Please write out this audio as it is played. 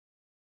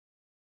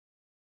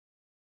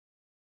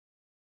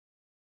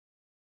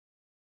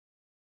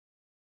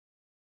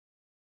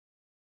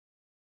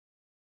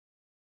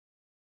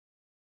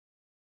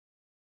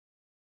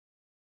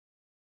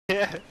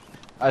Yeah.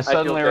 I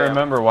suddenly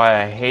remember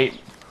why I hate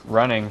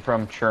running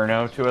from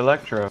Cherno to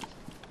Elektro.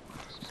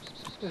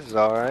 This is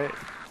alright.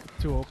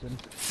 Too open.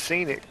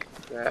 Scenic.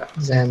 Yeah.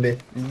 Zambi.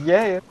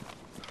 Yeah.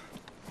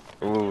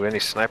 Ooh, any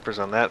snipers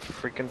on that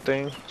freaking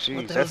thing?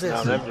 Jeez, the hell that's is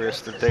Mount this?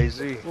 Everest to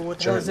DayZ. Well, what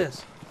the hell is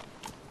this?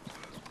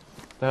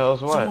 The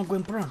hell's what? Someone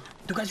going prone.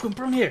 Two guys going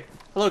prone here.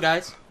 Hello,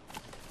 guys.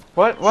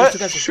 What? Two What?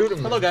 guys. Shoot him.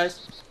 Hello,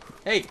 guys.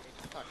 Hey.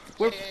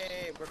 We're...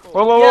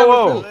 Whoa, whoa, Yeah,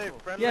 whoa, we're whoa!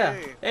 cool. Yeah.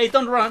 Hey,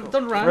 don't run.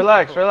 Don't run.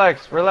 Relax,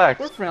 relax, We're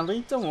relax.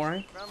 friendly. Don't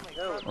worry.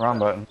 Wrong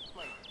button.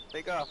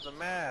 Take off the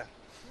mask.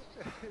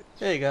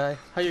 Hey, guy.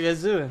 How you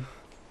guys doing?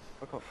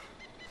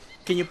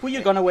 Can you put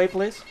your gun away,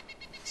 please?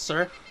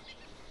 Sir?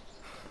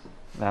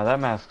 Now that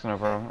mask's no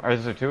problem. Or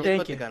is there two?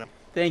 Thank you.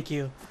 Thank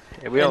you.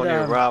 Yeah, we don't And,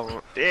 need a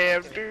problem.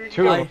 Damn, dude.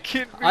 Two. You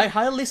kidding me? I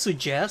highly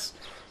suggest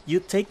you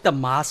take the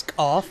mask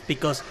off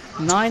because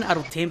 9 out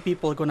of 10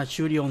 people are gonna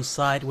shoot you on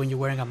sight when you're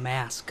wearing a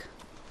mask.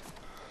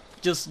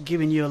 Just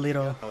giving you a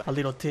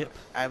little tip.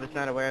 I was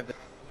not aware of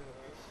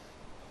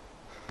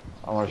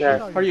I want to Yeah.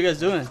 shoot. How are you guys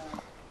doing?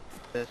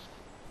 this.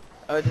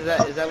 Oh, is that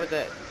what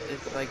that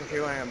is? Like if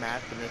you're wearing a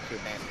mask, it makes you a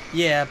bandit.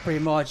 Yeah, pretty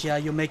much. Yeah,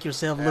 you make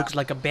yourself look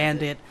like a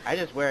bandit. I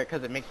just wear it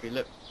because it makes me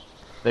look.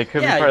 They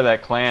could Yeah, be part of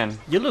that clan.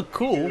 You look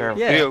cool. Sure.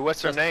 Yeah. Dude,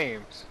 what's their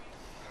names?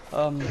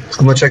 Um,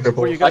 I'm gonna check their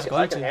where are you poll. guys I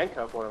going can to?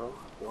 handcuff one of them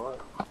if you want.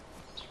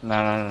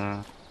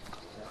 No.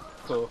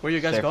 Cool. Where are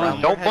you guys Safe going?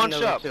 round. Don't We're heading bunch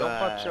over up. to, Don't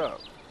bunch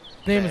up.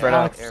 Name is Spread out.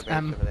 Alex Air base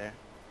M. over there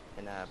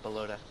in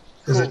Balota.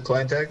 Is it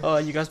clan tag?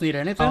 You guys need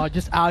anything?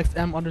 Just Alex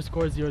M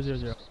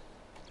 _000.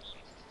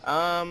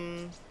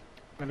 Um,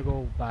 I'm gonna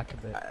go back a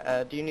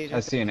bit. do you need?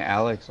 I see an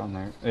Alex on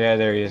there. Yeah,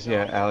 there he is.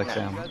 Yeah, Alex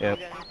No, M. you guys Yep.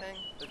 need anything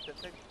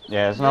specific?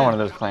 Yeah, it's not one of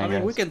those clan I mean,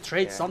 guys. we can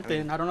trade Yeah,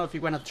 something. I don't know if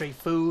you want to trade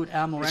food,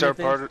 ammo, or These are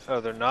anything. part of. Oh,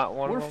 they're not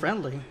one We're of them?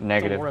 friendly.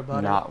 Negative, Don't worry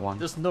about not it. one.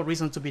 There's no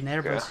reason to be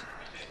nervous.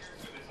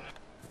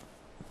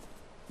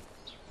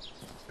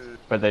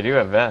 But they do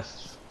have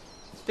vests.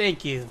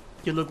 Thank you.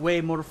 You look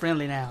way more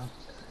friendly now.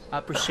 I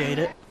appreciate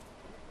it.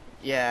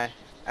 Yeah,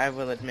 I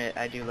will admit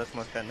I do look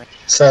more friendly.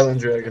 Silent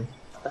Dragon.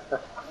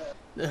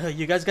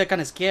 You guys got kind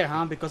of scared,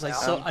 huh? Because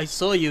I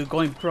saw you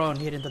going prone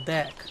hitting the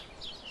deck.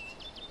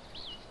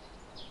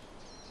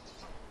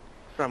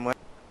 From where?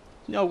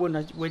 No,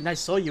 when I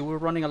saw you, we were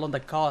running along the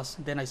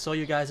coast. Then I saw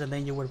you guys, and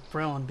then you were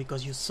prone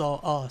because you saw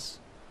us.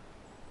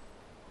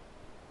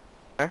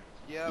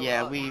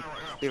 Yeah, we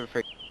were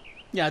free.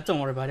 Yeah, don't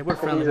worry about it. We're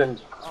He's friendly. in.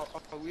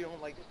 We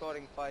don't like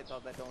starting fights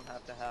that don't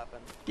have to happen.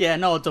 Yeah,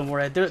 no, don't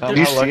worry. Tell them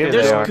how lucky they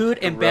There's are. good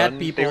and To bad run.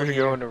 people They were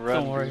here. going to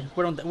run, Don't worry. dude.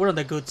 We're on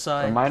the good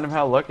side. Remind them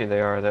how lucky they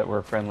are that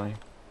we're friendly.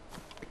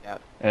 Yeah.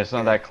 And it's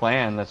not that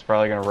clan that's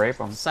probably gonna rape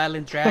them.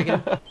 Silent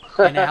Dragon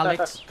and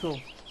Alex. Cool.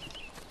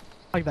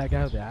 I like that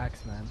guy with the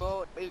axe, man.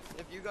 Well, if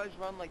you guys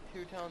run like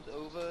 2 towns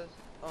over,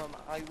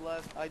 I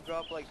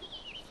dropped like,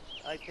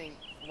 I think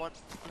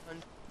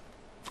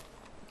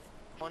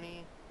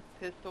 120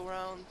 pistol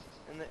rounds,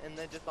 and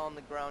they're just on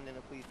the ground in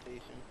a police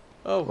station.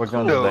 Oh, What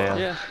cool. guns do they have?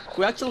 Yeah,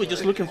 we're actually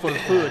just looking for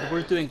food.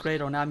 We're doing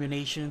great on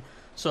ammunition,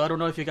 so I don't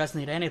know if you guys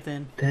need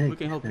anything. We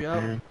can help you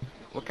out.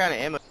 What kind of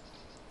ammo?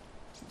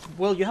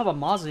 Well, you have a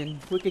Mosin.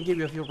 We can give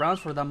you a few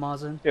rounds for that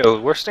Mosin. Yo,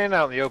 we're standing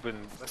out in the open.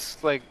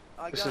 It's like,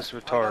 this is I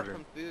got retarded.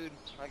 some food.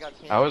 I got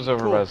candy. I was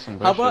over Cool. by some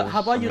How bushes.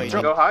 about you I mean,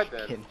 drop? Go hide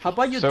then. How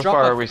about you So drop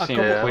far a we couple?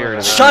 seem clear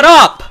to Shut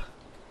up!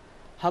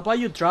 How about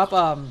you drop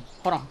hold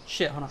on,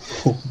 shit, hold on.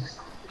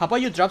 How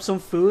about you drop some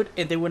food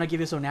and they wanna give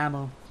you some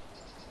ammo?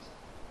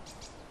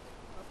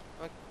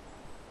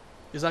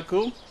 Is that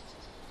cool?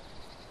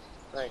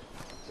 Thanks.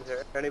 Is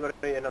there anybody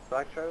in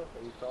Elektro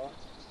that you saw?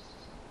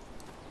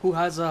 Who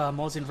has a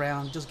Mosin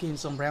round? Just give him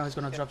some round. He's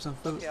gonna drop some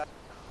food. Yeah,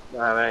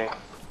 Nah, man.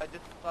 I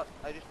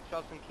just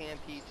dropped some canned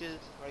peaches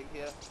right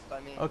here by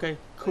me. Okay,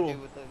 What I cool. do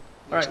with the-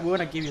 All right, we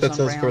wanna give you That's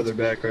some us rounds. further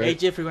back, Hey right?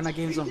 Jeffrey, wanna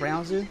give him some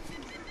rounds, dude?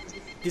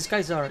 These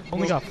guys are.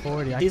 Only got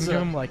 40. I can These give are-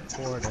 him like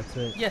 4. That's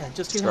it. Yeah,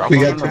 just give him. Drop We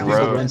like got on two the some people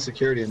rounds. road. run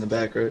security in the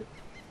back, right?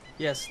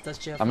 Yes, that's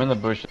Jeff. I'm in the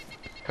bush.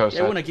 Coast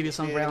Yeah, I wanna give you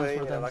some Yeah, rounds yeah,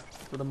 for yeah, them, like-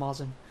 for the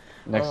Mosin.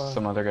 next to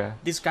some other guy.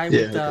 This guy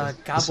Yeah, with the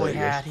okay. I saw cowboy you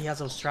hat, guys. he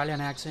has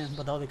Australian accent,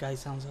 but the other guy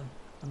sounds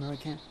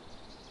American.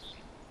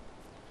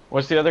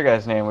 What's the other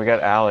guy's name? We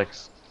got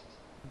Alex.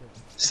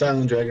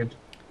 Silent Dragon.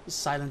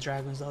 Silent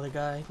Dragon's the other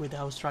guy with the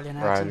Australian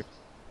Right. accent.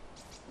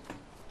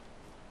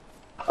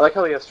 I like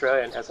how the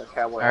Australian has a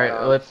cowboy. All right,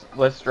 hat.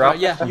 let's drop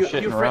Yeah, some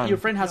shit and run. your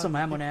friend has some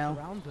ammo now.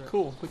 Rounds are-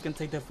 Cool, we can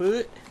take the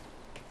food.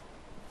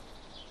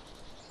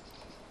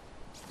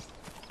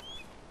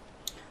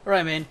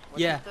 Alright, man.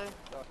 What'd Yeah, you say?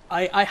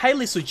 Oh, I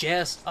highly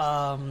suggest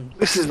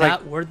This is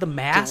not like wear the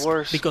mask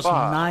worst because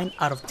spot. 9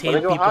 out of 10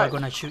 Let me go people are hide.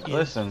 gonna shoot you.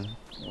 Listen,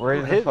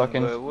 we're the hidden,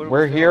 fucking, but what are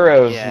we're we doing?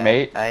 heroes, Yeah,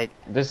 mate.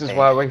 This is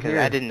why we're 'cause here.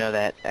 I didn't know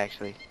that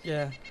actually.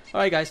 Yeah.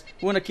 Alright, guys,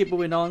 we wanna keep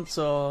moving on.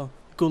 So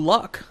good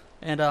luck,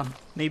 and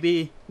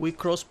maybe we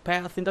cross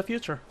path in the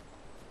future.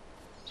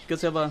 You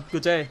guys have a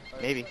good day.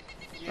 Maybe.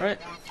 Alright.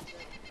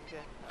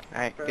 All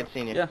right. Good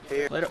seeing you. Yeah.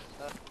 Later.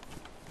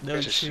 Don't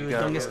Just you shoot.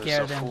 gotta Don't get go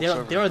scared. so Them. full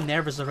They're server.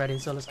 nervous already.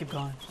 So let's keep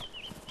going.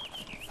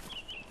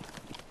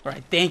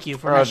 Alright. Thank you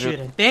for Roger. not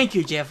shooting. Thank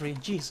you, Jeffrey.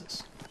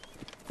 Jesus.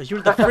 Cause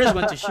you're the first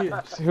one to shoot.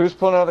 Who's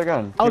pulling out the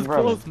gun? I was Keep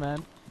running. close,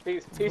 man.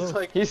 He's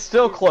like He's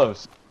still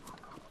close.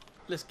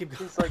 Let's keep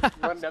going. he's like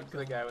running up to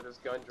the guy with his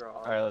gun drawn.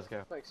 Alright, let's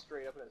go. Like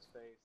straight up in his face.